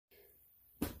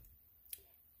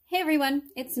everyone,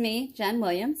 it's me, Jen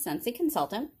Williams, Scentsy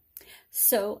Consultant.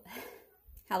 So,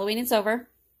 Halloween is over,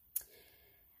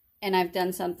 and I've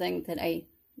done something that I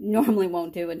normally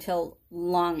won't do until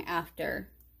long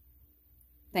after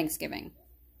Thanksgiving.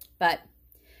 But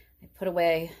I put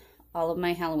away all of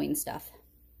my Halloween stuff.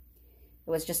 It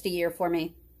was just a year for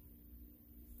me.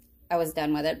 I was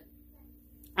done with it.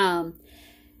 And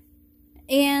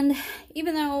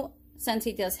even though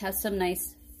Scentsy does have some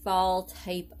nice fall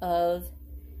type of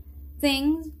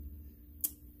things,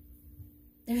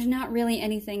 there's not really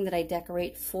anything that I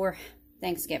decorate for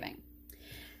Thanksgiving.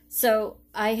 So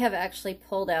I have actually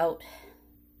pulled out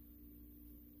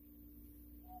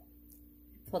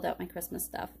my Christmas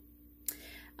stuff.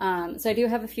 So I do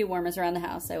have a few warmers around the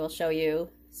house. I will show you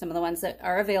some of the ones that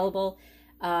are available.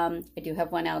 I do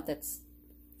have one out that's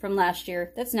from last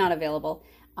year that's not available.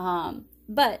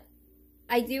 But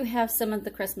I do have some of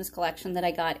the Christmas collection that I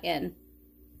got in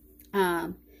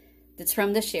that's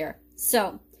from this year.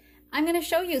 So I'm going to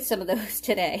show you some of those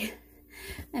today.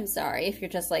 I'm sorry if you're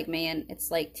just like me and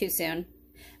it's like too soon,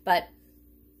 but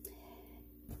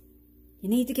you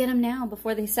need to get them now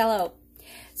before they sell out.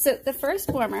 So the first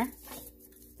warmer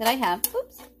that I have,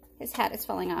 oops, his hat is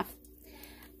falling off.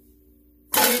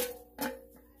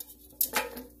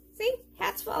 See,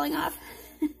 hat's falling off.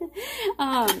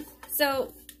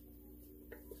 So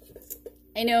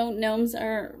I know gnomes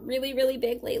are really, really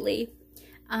big lately.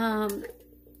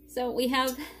 So we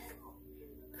have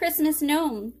Christmas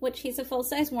Gnome, which he's a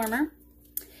full-size warmer.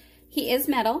 He is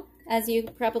metal, as you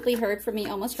probably heard from me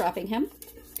almost dropping him.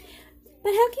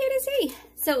 But how cute is he?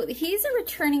 So he's a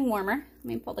returning warmer. Let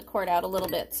me pull the cord out a little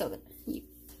bit so that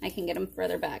I can get him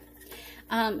further back.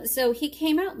 So he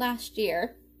came out last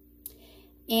year,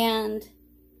 and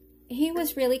he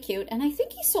was really cute. And I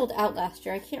think he sold out last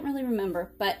year. I can't really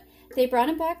remember, but they brought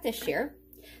him back this year.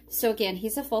 So again,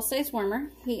 he's a full-size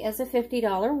warmer. He is a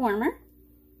 $50 warmer.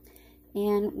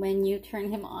 And when you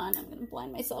turn him on, I'm going to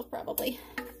blind myself probably.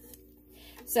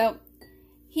 So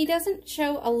he doesn't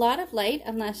show a lot of light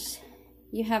unless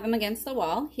you have him against the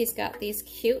wall. He's got these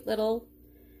cute little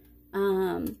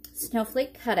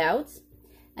snowflake cutouts.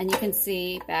 And you can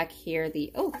see back here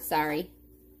the, oh, sorry,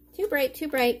 too bright, too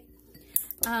bright.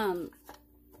 When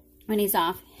he's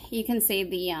off, you can see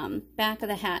the back of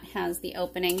the hat has the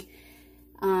opening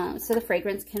so the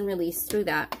fragrance can release through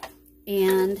that.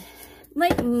 And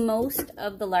like most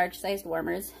of the large-sized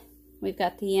warmers, we've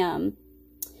got the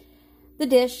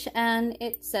dish, and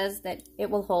it says that it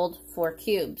will hold 4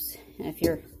 cubes. And if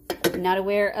you're not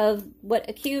aware of what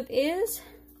a cube is,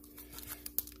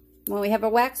 well, we have a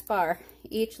wax bar.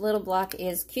 Each little block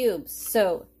is cubes,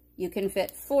 so you can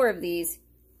fit 4 of these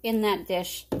in that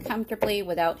dish comfortably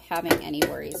without having any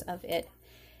worries of it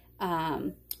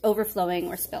overflowing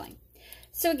or spilling.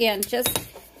 So again, just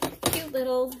cute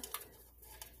little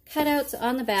cutouts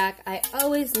on the back. I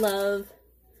always love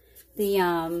the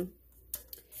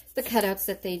cutouts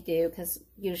that they do, because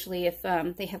usually if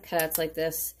they have cutouts like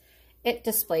this, it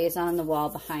displays on the wall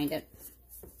behind it.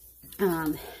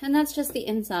 And that's just the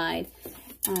inside.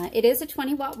 It is a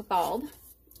 20-watt bulb,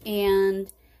 and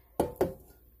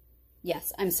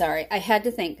yes, I'm sorry. I had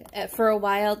to think. For a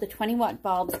while, the 20-watt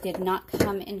bulbs did not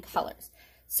come in colors.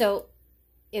 So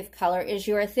if color is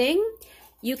your thing,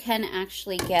 you can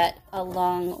actually get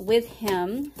along with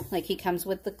him, like he comes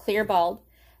with the clear bulb,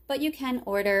 but you can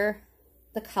order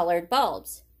the colored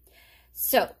bulbs.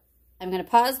 So I'm going to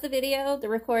pause the video, the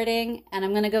recording, and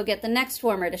I'm going to go get the next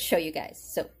warmer to show you guys.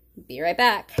 So be right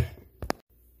back.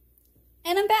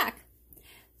 And I'm back.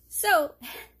 So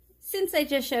since I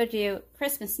just showed you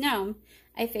Christmas Gnome,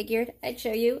 I figured I'd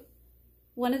show you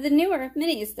one of the newer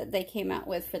minis that they came out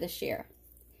with for this year.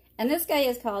 And this guy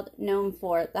is called Gnome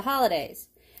for the Holidays.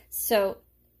 So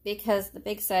because the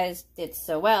big size did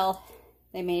so well,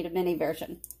 they made a mini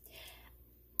version.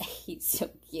 He's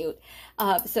so cute.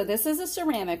 So this is a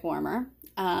ceramic warmer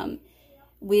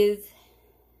with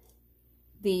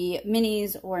the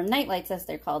minis, or nightlights as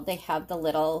they're called. They have the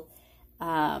little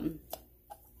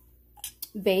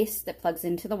base that plugs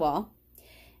into the wall.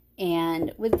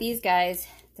 And with these guys,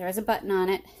 there is a button on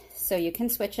it, so you can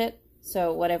switch it.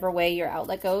 So whatever way your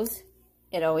outlet goes,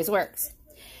 it always works.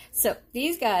 So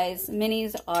these guys,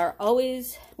 minis, are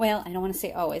always, well, I don't want to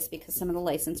say always, because some of the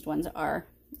licensed ones are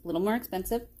a little more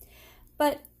expensive.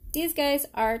 But these guys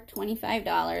are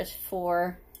 $25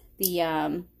 for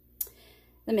the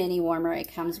mini warmer.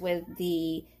 It comes with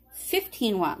the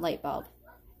 15-watt light bulb.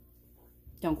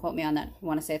 Don't quote me on that. I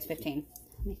want to say it's 15.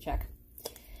 Let me check.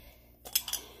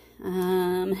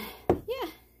 Yeah.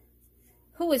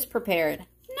 Who is prepared?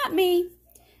 Not me.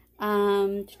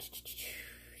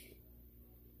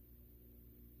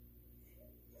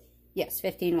 Yes,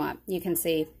 15 watt. You can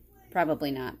see,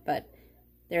 probably not, but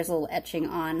there's a little etching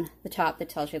on the top that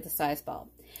tells you the size bulb.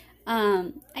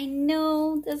 I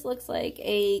know this looks like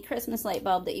a Christmas light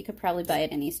bulb that you could probably buy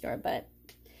at any store, but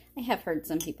I have heard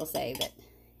some people say that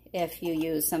if you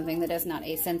use something that is not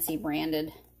a Scentsy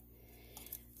branded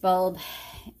bulb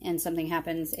and something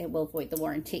happens, it will void the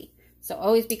warranty. So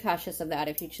always be cautious of that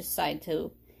if you decide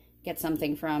to get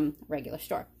something from a regular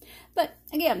store. But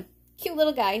again, cute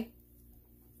little guy.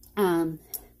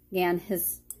 Again,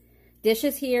 his dish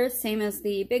is here, same as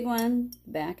the big one.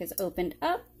 The back is opened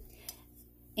up.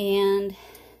 And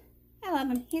I love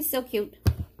him. He's so cute.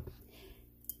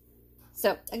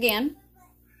 So again,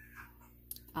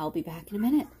 I'll be back in a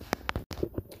minute.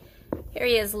 Here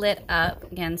he is lit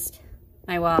up against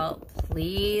my wall.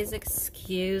 Please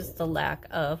excuse the lack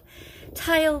of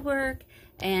tile work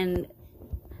and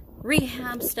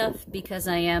rehab stuff because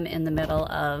I am in the middle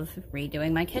of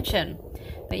redoing my kitchen.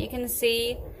 But you can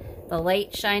see the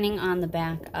light shining on the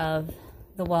back of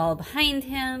the wall behind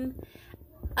him.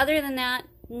 Other than that,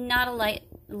 not a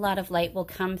lot of light will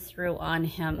come through on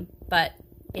him, but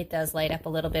it does light up a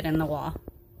little bit in the wall.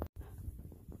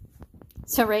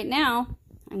 So right now,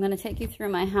 I'm going to take you through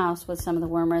my house with some of the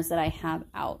warmers that I have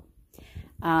out.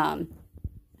 I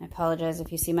apologize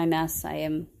if you see my mess. I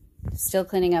am still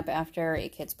cleaning up after a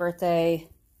kid's birthday,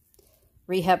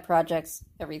 rehab projects,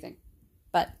 everything.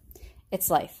 But it's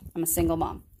life. I'm a single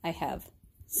mom. I have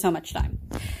so much time.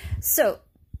 So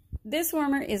this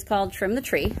warmer is called Trim the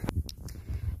Tree.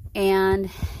 And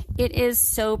it is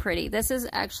so pretty. This is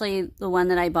actually the one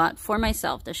that I bought for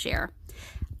myself this year.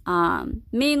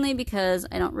 Mainly because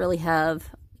I don't really have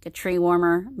like a tree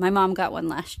warmer. My mom got one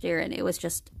last year and it was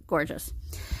just gorgeous.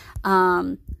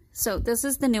 So this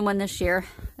is the new one this year.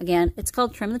 Again, it's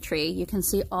called Trim the Tree. You can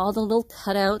see all the little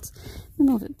cutouts. Let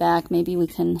me move it back. Maybe we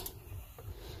can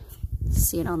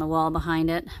see it on the wall behind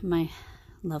it. My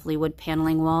lovely wood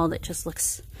paneling wall that just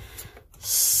looks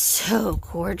so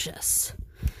gorgeous.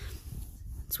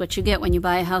 It's what you get when you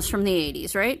buy a house from the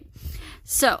 80s, right?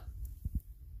 So,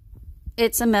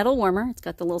 it's a metal warmer. It's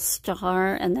got the little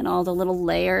star and then all the little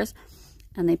layers,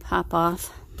 and they pop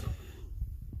off.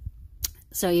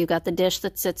 So you've got the dish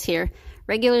that sits here,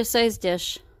 regular size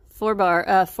dish,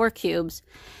 4 cubes.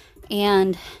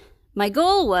 And my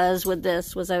goal with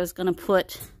this was I was going to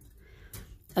put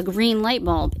a green light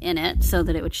bulb in it so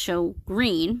that it would show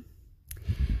green.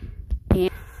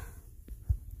 And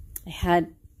I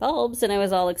had bulbs and I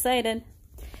was all excited.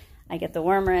 I get the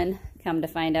warmer in, come to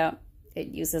find out it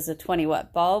uses a 20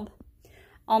 watt bulb.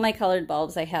 All my colored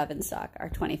bulbs I have in stock are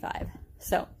 25.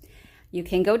 So you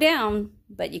can go down,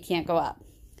 but you can't go up.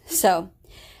 So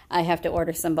I have to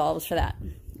order some bulbs for that.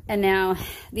 And now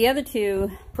the other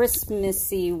two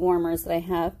Christmassy warmers that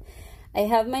I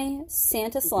have my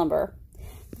Santa Slumber.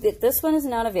 This one is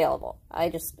not available. I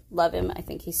just love him. I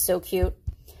think he's so cute.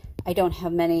 I don't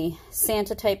have many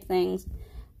Santa type things,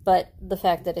 but the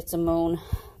fact that it's a moon,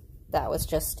 that was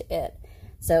just it.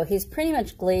 So he's pretty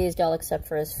much glazed all except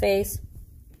for his face.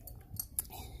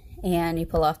 And you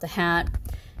pull off the hat.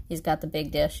 He's got the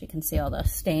big dish. You can see all the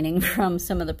staining from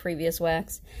some of the previous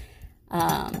wax.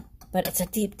 But it's a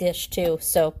deep dish too.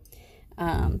 So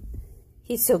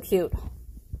he's so cute.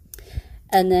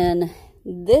 And then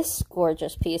this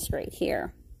gorgeous piece right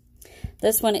here.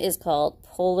 This one is called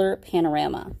Polar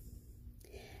Panorama.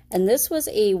 And this was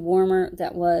a warmer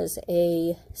that was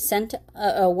a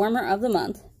warmer of the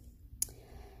month.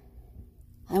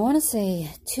 I want to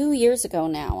say 2 years ago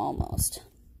now almost.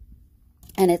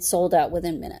 And it sold out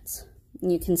within minutes.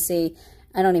 And you can see,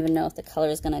 I don't even know if the color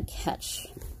is going to catch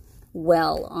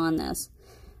well on this.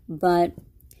 But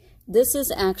this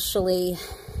is actually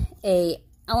a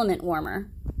element warmer.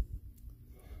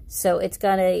 So it's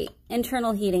got a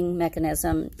internal heating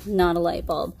mechanism, not a light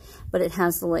bulb, but it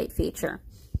has the light feature.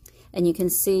 And you can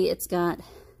see it's got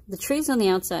the trees on the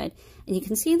outside, and you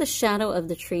can see the shadow of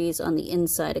the trees on the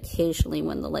inside occasionally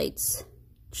when the light's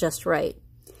just right.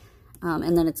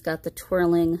 And then it's got the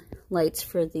twirling lights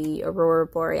for the Aurora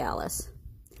Borealis.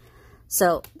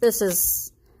 So this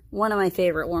is one of my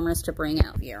favorite warmers to bring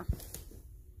out here.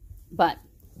 But,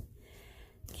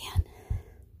 again,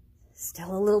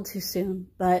 still a little too soon,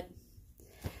 but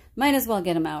might as well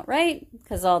get them out, right?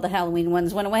 Because all the Halloween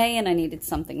ones went away and I needed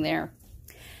something there.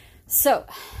 So,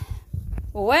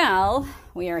 while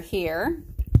we are here,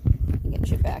 let me get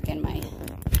you back in my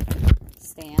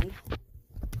stand.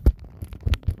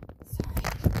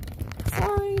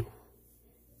 Sorry.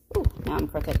 Ooh, now I'm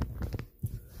crooked.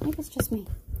 Maybe it's just me.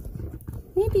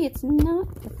 Maybe it's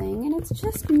not the thing and it's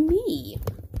just me.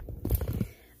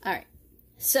 Alright,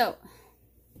 so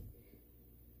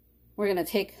we're going to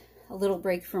take a little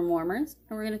break from warmers,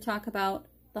 and we're going to talk about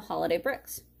the holiday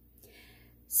bricks.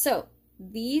 So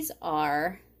these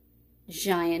are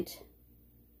giant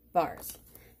bars.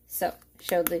 So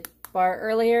showed the bar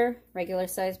earlier, regular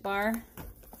size bar.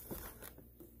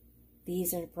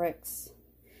 These are bricks.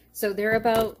 So they're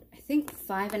about, I think,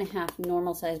 5.5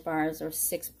 normal size bars or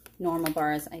 6 normal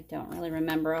bars. I don't really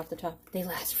remember off the top. They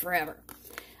last forever.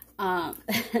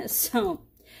 So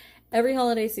every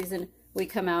holiday season we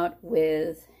come out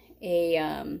with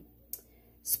a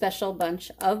special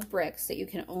bunch of bricks that you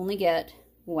can only get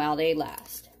while they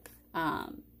last.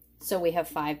 So we have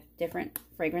 5 different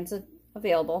fragrances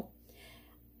available.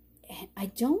 I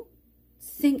don't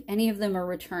think any of them are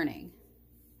returning.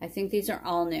 I think these are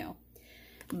all new.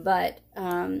 But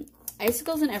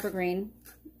Icicles and Evergreen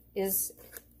is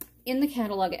in the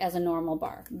catalog as a normal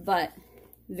bar, but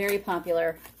very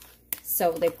popular,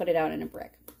 so they put it out in a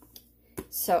brick.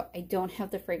 So I don't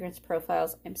have the fragrance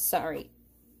profiles. I'm sorry.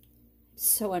 I'm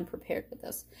so unprepared with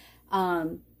this.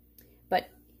 But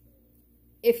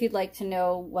if you'd like to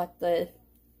know what the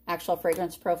actual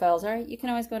fragrance profiles are, you can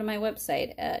always go to my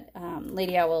website at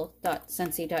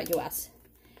ladyowl.scentsy.us.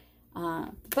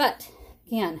 But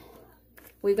again,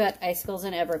 we've got Icicles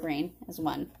and Evergreen as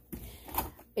one.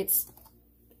 It's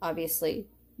obviously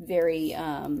very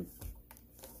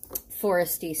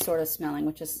foresty sort of smelling,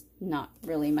 which is not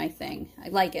really my thing. I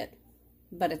like it,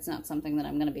 but it's not something that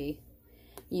I'm going to be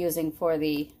using for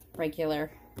the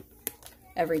regular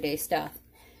everyday stuff.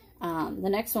 The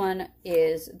next one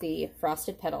is the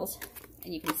Frosted Petals,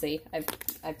 and you can see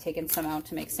I've taken some out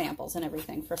to make samples and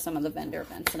everything for some of the vendor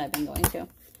events that I've been going to.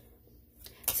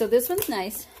 So this one's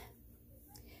nice.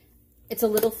 It's a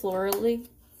little florally.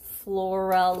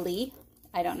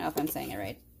 I don't know if I'm saying it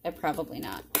right. Probably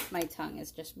not. My tongue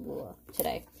is just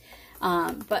today.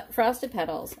 But Frosted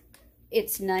Petals,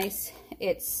 it's nice.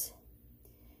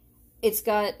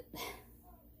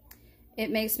 It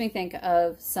makes me think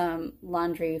of some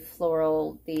laundry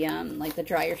floral, like the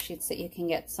dryer sheets that you can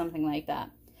get, something like that.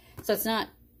 So it's not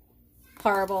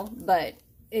horrible, but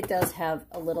it does have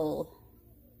a little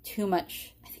too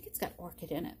much. I think it's got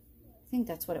orchid in it. I think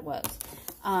that's what it was.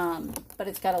 But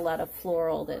it's got a lot of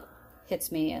floral that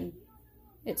hits me, and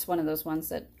it's one of those ones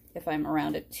that if I'm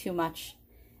around it too much,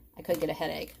 I could get a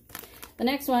headache. The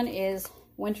next one is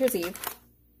Winter's Eve.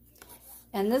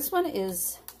 And this one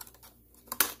is,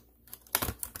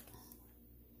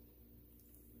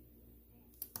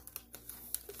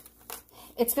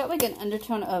 it's got like an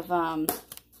undertone of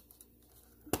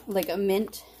like a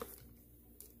mint,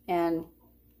 and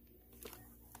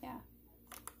yeah,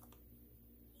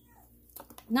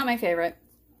 not my favorite,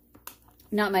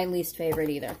 not my least favorite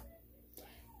either,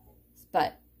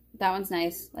 but that one's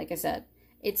nice. Like I said,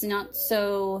 it's not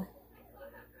so,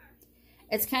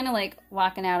 it's kind of like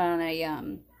walking out on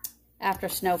a after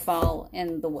snowfall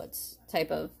in the woods type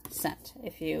of scent,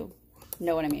 if you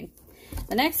know what I mean.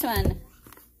 The next one,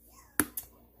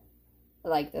 I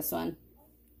like this one.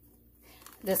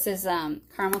 This is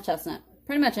caramel chestnut.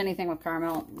 Pretty much anything with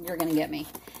caramel, you're gonna get me.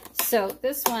 So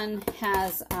this one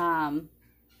has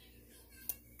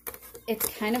it's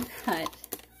kind of got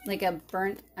like a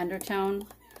burnt undertone.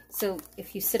 So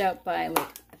if you sit out by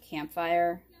like a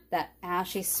campfire, that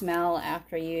ashy smell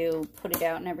after you put it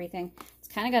out and everything, it's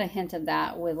kind of got a hint of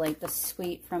that with like the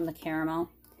sweet from the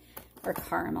caramel, or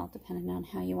caramel, depending on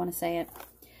how you want to say it.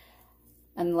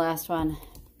 And the last one,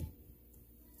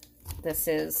 this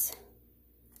is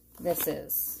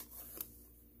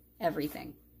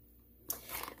everything.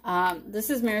 This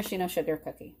is maraschino sugar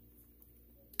cookie.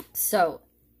 So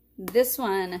this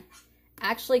one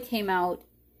actually came out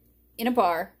in a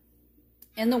bar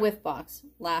in the whiff box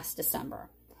last December,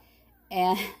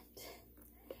 and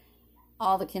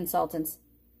all the consultants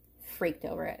freaked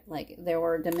over it. Like, there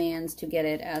were demands to get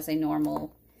it as a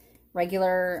normal,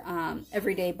 regular,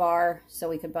 everyday bar, so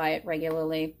we could buy it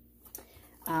regularly.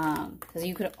 Because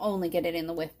you could only get it in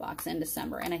the whiff box in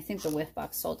December, and I think the whiff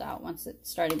box sold out once it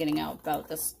started getting out about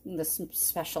this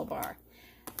special bar.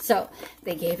 So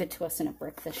they gave it to us in a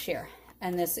brick this year,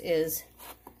 and this is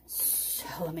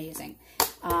so amazing.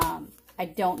 I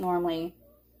don't normally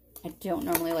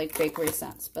like bakery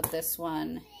scents, but this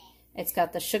one, it's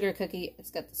got the sugar cookie, it's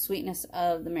got the sweetness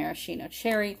of the maraschino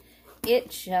cherry.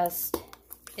 It just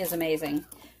is amazing.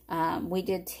 We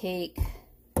did take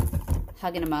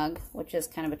Hug in a Mug, which is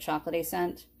kind of a chocolatey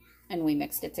scent, and we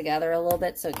mixed it together a little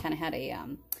bit, so it kind of had a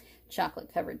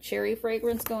chocolate covered cherry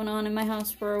fragrance going on in my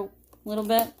house for a little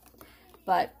bit.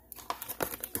 But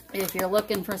if you're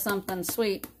looking for something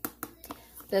sweet,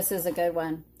 this is a good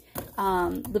one.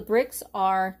 The bricks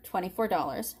are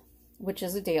 $24, which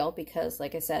is a deal because,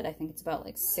 like I said, I think it's about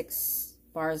like $6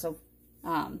 bars of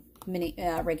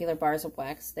regular bars of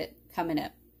wax that come in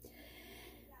it.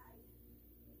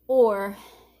 Or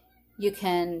you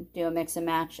can do a mix and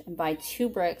match and buy 2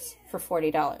 bricks for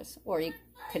 $40. Or you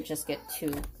could just get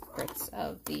 2 bricks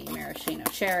of the maraschino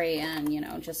cherry and, you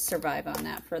know, just survive on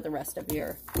that for the rest of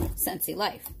your Scentsy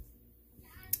life.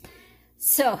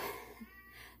 So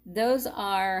those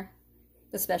are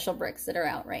the special bricks that are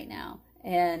out right now.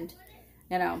 And,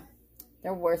 you know,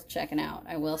 they're worth checking out.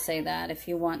 I will say that. If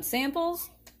you want samples,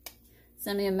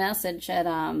 send me a message at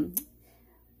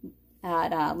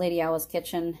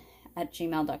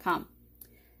ladyowlskitchen@gmail.com,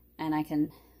 and I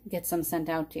can get some sent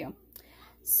out to you.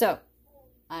 So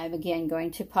I'm again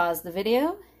going to pause the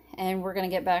video, and we're going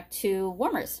to get back to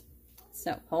warmers.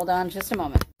 So hold on just a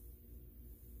moment.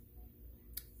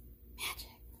 Magic,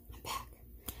 I'm back.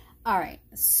 All right,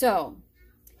 so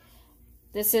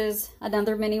this is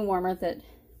another mini warmer that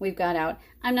we've got out.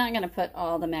 I'm not going to put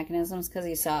all the mechanisms because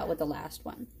you saw it with the last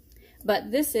one.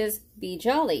 But this is Be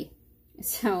Jolly.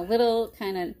 So little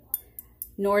kind of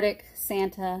Nordic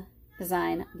Santa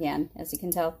design. Again, as you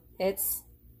can tell, it's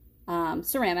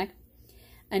ceramic.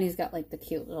 And he's got like the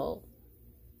cute little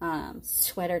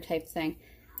sweater type thing.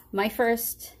 My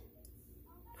first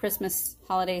Christmas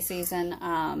holiday season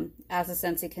as a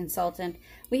Scentsy consultant,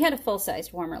 we had a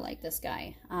full-sized warmer like this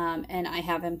guy. And I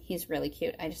have him. He's really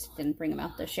cute. I just didn't bring him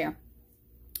out this year.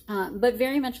 But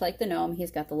very much like the gnome,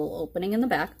 he's got the little opening in the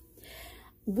back.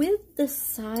 With the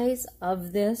size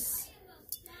of this,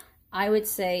 I would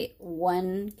say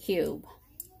 1 cube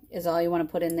is all you want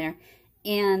to put in there.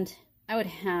 And I would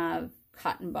have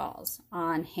cotton balls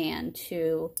on hand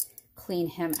to clean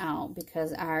him out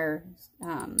because our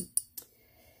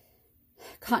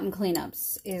cotton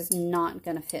cleanups is not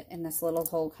going to fit in this little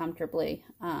hole comfortably.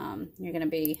 You're going to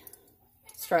be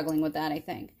struggling with that, I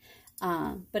think.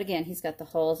 But again, he's got the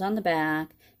holes on the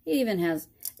back. He even has...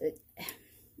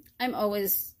 I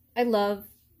love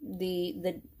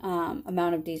the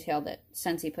amount of detail that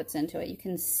Scentsy puts into it. You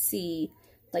can see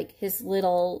like his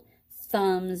little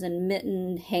thumbs and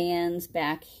mittened hands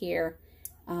back here.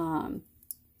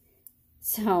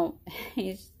 So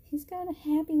he's got a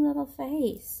happy little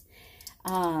face.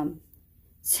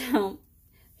 So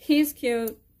he's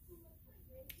cute.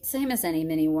 Same as any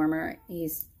mini warmer.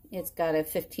 It's got a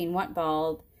 15-watt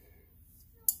bulb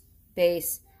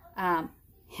base.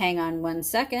 Hang on 1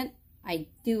 second. I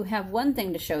do have one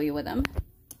thing to show you with them.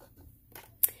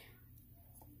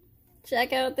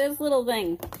 Check out this little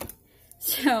thing.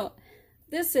 So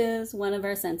this is one of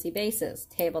our Scentsy bases,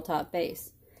 tabletop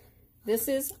base. This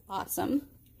is awesome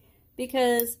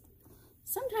because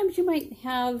sometimes you might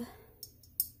have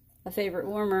a favorite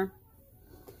warmer,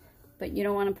 but you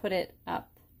don't want to put it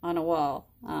up on a wall.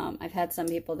 I've had some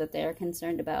people that they're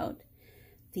concerned about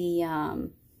the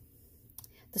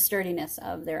sturdiness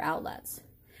of their outlets.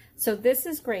 So this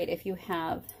is great if you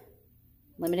have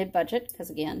limited budget, because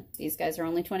again, these guys are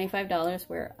only $25,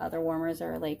 where other warmers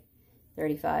are like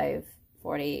 $35,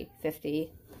 $40, $50.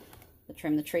 The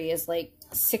Trim the Tree is like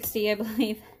 $60, I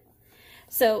believe.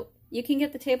 So you can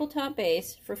get the tabletop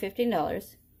base for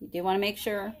 $15. You do want to make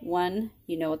sure, one,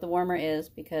 you know what the warmer is,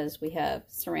 because we have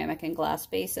ceramic and glass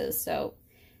bases, so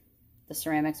the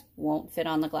ceramics won't fit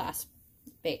on the glass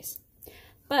base.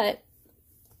 But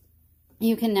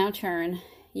you can now turn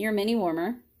your mini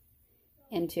warmer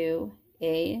into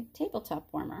a tabletop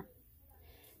warmer.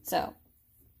 So,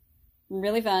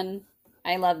 really fun.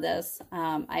 I love this.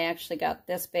 I actually got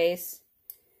this base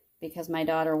because my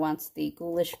daughter wants the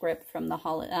Ghoulish Grip from the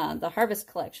Harvest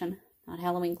collection, not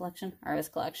Halloween collection,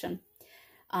 Harvest collection,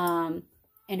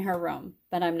 in her room.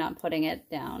 But I'm not putting it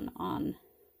down on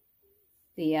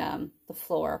the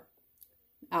floor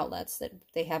outlets that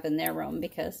they have in their room,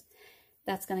 because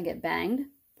that's going to get banged,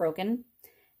 broken,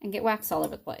 and get wax all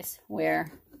over the place,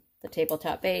 where the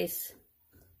tabletop base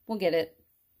will get it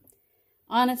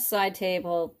on its side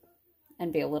table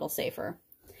and be a little safer.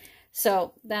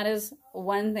 So that is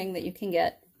one thing that you can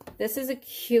get. This is a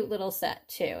cute little set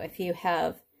too. If you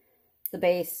have the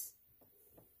base,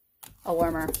 a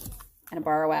warmer, and a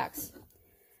bar of wax.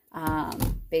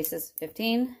 Base is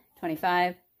 $15,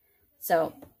 $25.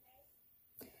 So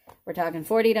we're talking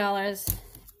 $40.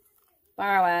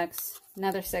 Bar of wax,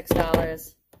 another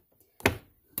 $6.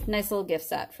 Nice little gift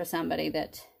set for somebody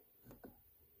that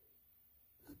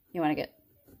you want to get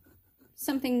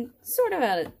something sort of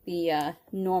out of the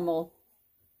normal.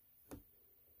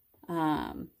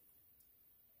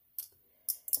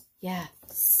 Yeah,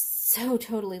 so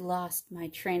totally lost my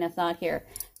train of thought here.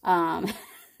 We're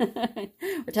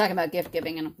talking about gift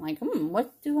giving, and I'm like,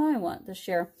 what do I want this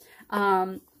year?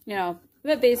 You know,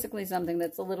 but basically something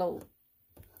that's a little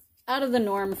out of the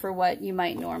norm for what you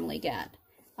might normally get.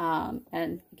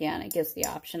 And again, it gives the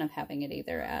option of having it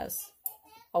either as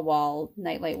a wall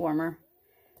nightlight warmer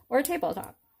or a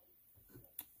tabletop.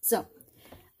 So,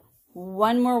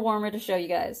 one more warmer to show you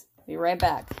guys. Be right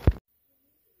back.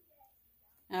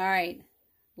 All right,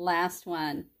 last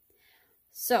one.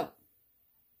 So,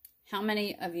 how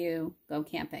many of you go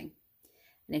camping?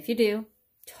 And if you do,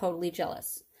 totally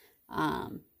jealous. I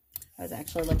was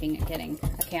actually looking at getting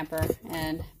a camper,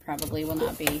 and probably will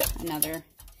not be another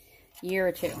year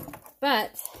or two.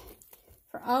 But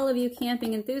for all of you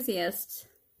camping enthusiasts,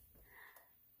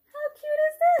 how cute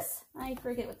is this? I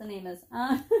forget what the name is.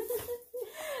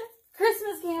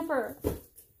 Christmas camper.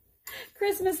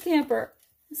 Christmas camper.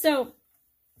 So,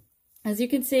 as you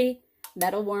can see,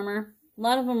 metal warmer. A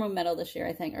lot of them were metal this year,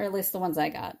 I think, or at least the ones I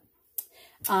got.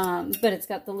 But it's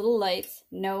got the little lights.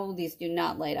 No, these do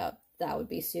not light up. That would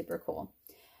be super cool.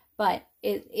 But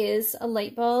it is a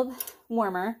light bulb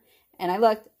warmer. And I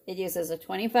looked, it uses a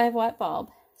 25-watt bulb.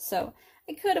 So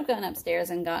I could have gone upstairs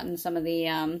and gotten some of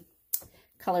the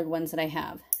colored ones that I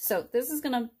have. So this is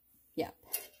going to, yeah.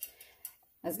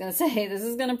 I was going to say, this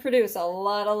is going to produce a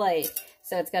lot of light.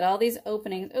 So it's got all these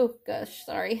openings. Oh, gosh,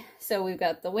 sorry. So we've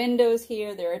got the windows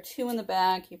here. There are 2 in the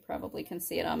back. You probably can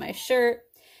see it on my shirt.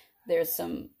 There's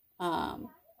some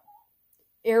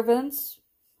air vents,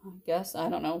 I guess. I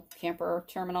don't know, camper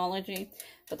terminology.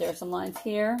 But there are some lines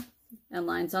here and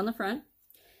lines on the front.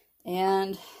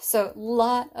 And so a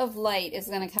lot of light is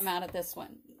going to come out of this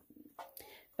one.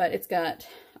 But it's got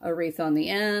a wreath on the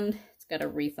end. It's got a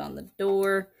wreath on the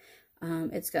door.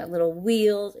 It's got little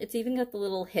wheels. It's even got the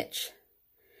little hitch.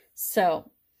 So,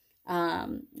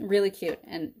 really cute.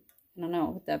 And I don't know,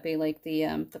 would that be like the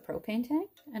propane tank?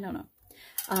 I don't know.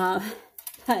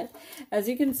 But as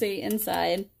you can see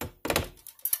inside,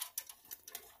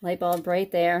 light bulb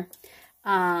right there.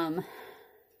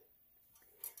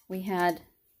 We had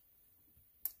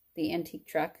the antique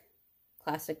truck,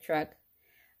 classic truck.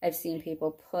 I've seen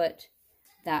people put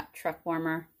that truck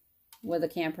warmer with a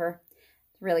camper.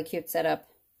 It's a really cute setup.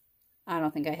 I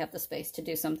don't think I have the space to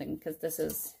do something because this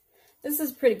is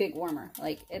a pretty big warmer.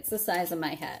 Like, it's the size of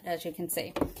my head, as you can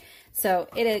see. So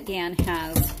it again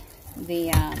has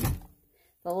the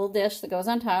little dish that goes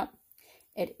on top.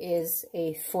 It is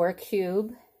a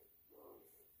 4-cube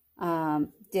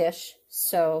dish.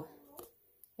 So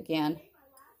again,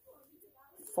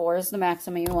 4 is the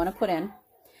maximum you want to put in.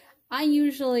 I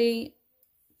usually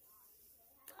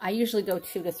go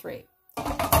 2 to 3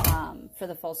 for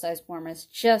the full-size warmers.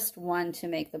 Just 1 to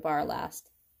make the bar last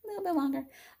a little bit longer.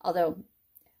 Although,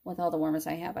 with all the warmers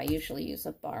I have, I usually use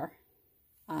a bar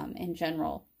in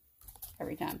general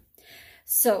every time.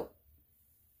 So,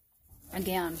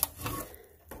 again,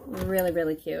 really,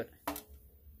 really cute.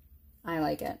 I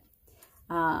like it.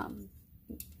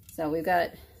 So we've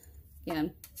got,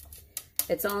 again,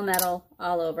 it's all metal,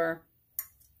 all over,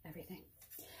 everything.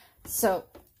 So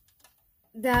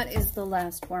that is the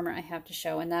last warmer I have to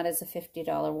show, and that is a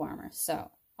 $50 warmer.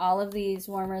 So all of these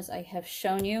warmers I have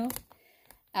shown you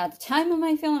at the time of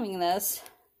my filming this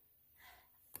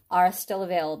are still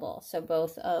available. So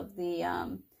both of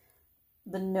the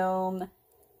Gnome,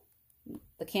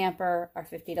 the camper are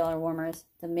 $50 warmers.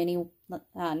 The mini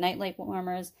nightlight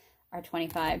warmers are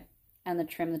 $25, and the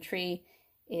Trim the Tree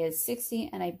is $60.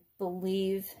 And I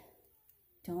believe,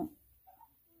 don't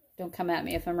come at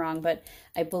me if I'm wrong, but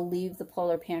I believe the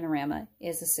Polar Panorama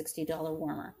is a $60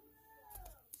 warmer.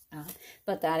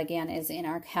 But that again is in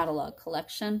our catalog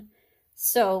collection,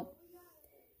 so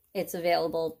it's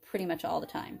available pretty much all the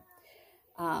time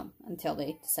until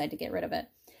they decide to get rid of it.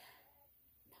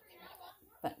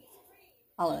 But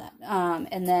all of that.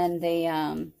 And then they,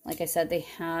 like I said, they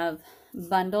have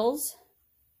bundles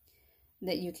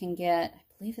that you can get. I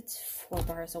believe it's 4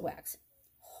 bars of wax.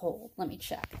 Hold, let me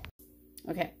check.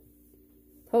 Okay.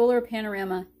 Polar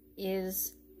Panorama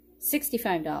is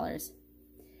 $65.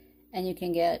 And you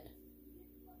can get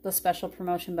the special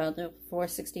promotion bundle for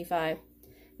 $65,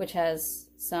 which has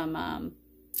some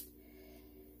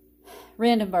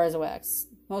random bars of wax.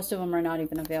 Most of them are not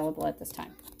even available at this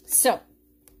time. So,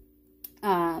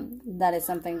 that is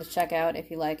something to check out if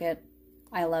you like it.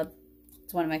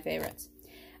 It's one of my favorites.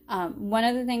 One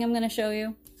other thing I'm going to show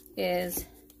you is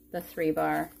the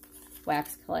 3-bar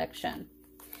wax collection,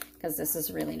 because this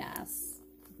is really nice.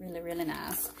 Really, really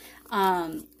nice.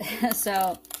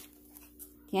 So,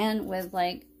 again, with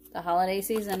like the holiday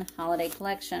season, holiday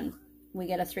collection, we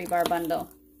get a 3-bar bundle.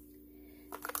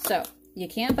 So, you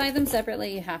can't buy them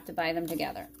separately, you have to buy them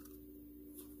together.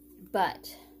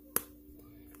 But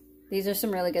these are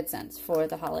some really good scents for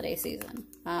the holiday season.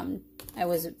 I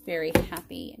was very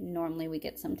happy. Normally we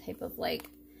get some type of like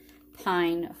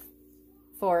pine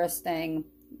forest thing.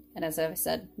 And as I've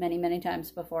said many, many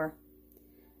times before,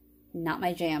 not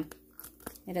my jam.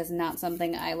 It is not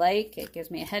something I like. It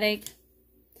gives me a headache.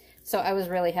 So I was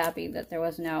really happy that there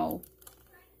was no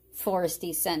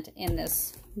foresty scent in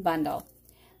this bundle.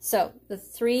 So the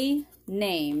 3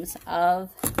 names of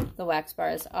the wax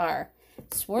bars are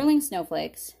Swirling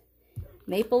Snowflakes,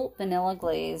 Maple Vanilla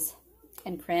Glaze,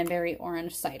 and Cranberry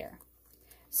Orange Cider.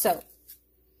 So,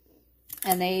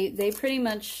 and they pretty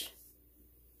much,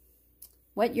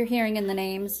 what you're hearing in the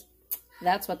names,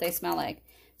 that's what they smell like.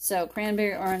 So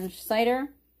Cranberry Orange Cider,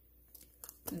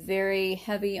 very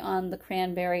heavy on the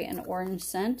cranberry and orange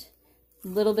scent. A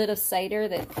little bit of cider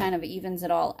that kind of evens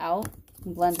it all out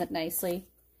and blends it nicely.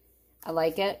 I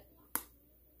like it.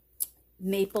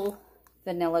 Maple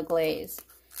Vanilla Glaze.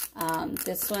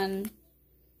 This one,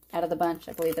 out of the bunch,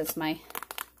 I believe it's my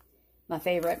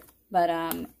favorite. But,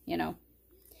 you know,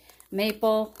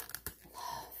 maple, I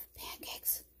love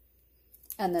pancakes.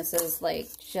 And this is like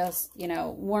just, you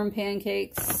know, warm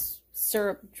pancakes,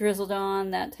 syrup drizzled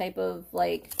on, that type of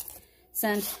like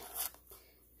scent.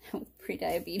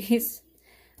 Pre-diabetes,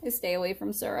 I stay away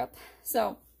from syrup.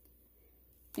 So,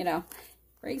 you know,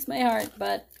 breaks my heart,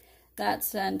 but that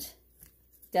scent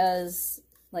does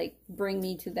like bring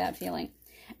me to that feeling.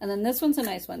 And then this one's a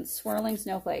nice one, Swirling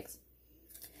Snowflakes.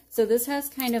 So this has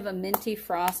kind of a minty,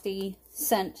 frosty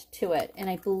scent to it. And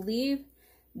I believe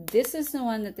this is the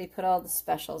one that they put all the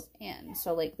specials in.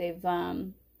 So like they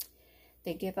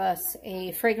give us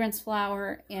a fragrance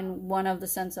flower in one of the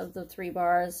scents of the 3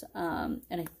 bars.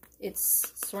 And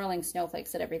it's Swirling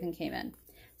Snowflakes that everything came in.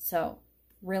 So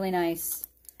really nice.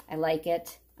 I like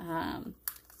it.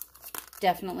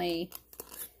 Definitely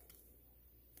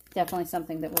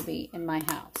something that will be in my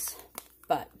house.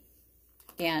 But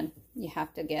again, you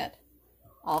have to get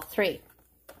all 3.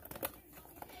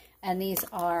 And these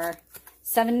are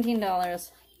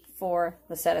 $17 for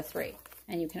the set of 3.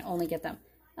 And you can only get them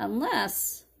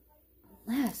unless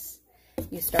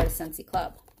you start a Scentsy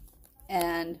Club.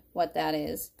 And what that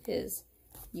is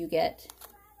you get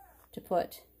to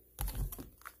put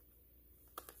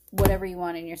whatever you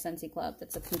want in your Scentsy Club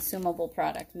that's a consumable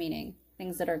product, meaning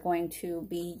things that are going to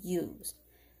be used.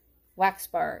 Wax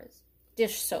bars,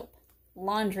 dish soap,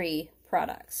 laundry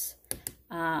products.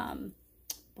 I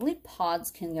believe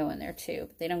pods can go in there too,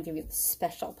 but they don't give you the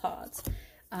special pods.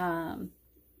 And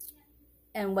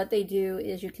what they do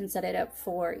is you can set it up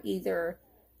for either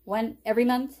every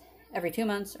month, every 2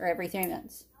 months, or every 3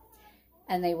 months.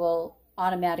 And they will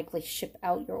automatically ship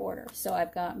out your order. So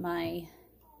I've got my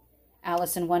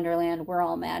Alice in Wonderland, We're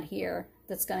All Mad Here,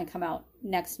 that's going to come out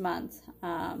next month.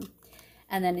 And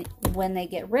then when they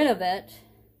get rid of it,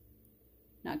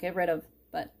 not get rid of,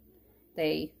 but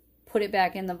they put it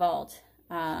back in the vault,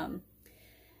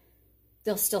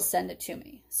 they'll still send it to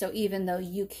me. So even though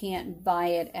you can't buy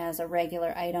it as a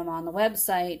regular item on the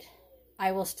website,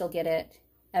 I will still get it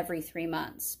every 3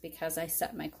 months because I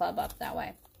set my club up that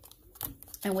way.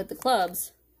 And with the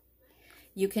clubs,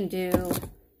 you can do,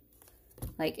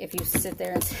 like if you sit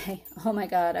there and say, oh my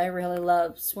God, I really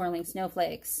love Swirling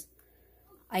Snowflakes.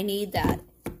 I need that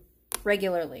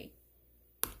regularly.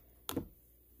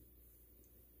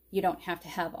 You don't have to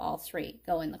have all 3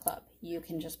 go in the club. You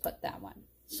can just put that one.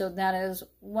 So that is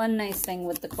one nice thing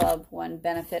with the club, one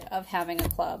benefit of having a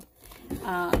club.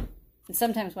 And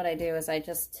sometimes what I do is I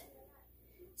just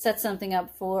set something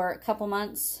up for a couple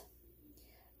months,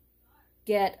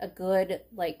 get a good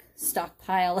like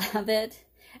stockpile of it,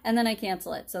 and then I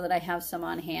cancel it so that I have some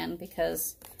on hand,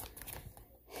 because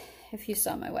if you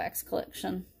saw my wax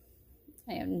collection,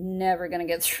 I am never going to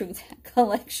get through that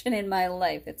collection in my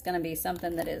life. It's going to be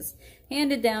something that is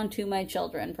handed down to my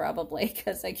children probably,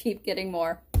 because I keep getting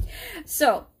more.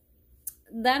 So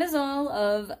that is all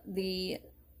of the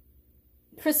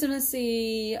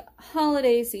Christmassy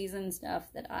holiday season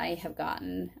stuff that I have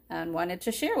gotten and wanted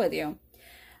to share with you.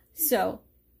 So,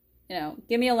 you know,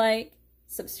 give me a like,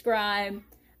 subscribe,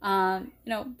 you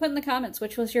know, put in the comments,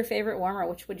 which was your favorite warmer?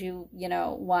 Which would you, you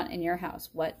know, want in your house?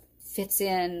 What fits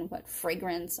in, what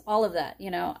fragrance, all of that.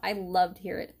 You know, I love to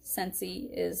hear it. Scentsy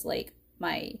is like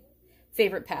my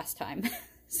favorite pastime.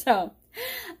 So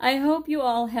I hope you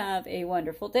all have a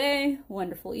wonderful day,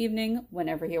 wonderful evening,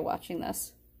 whenever you're watching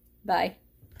this. Bye.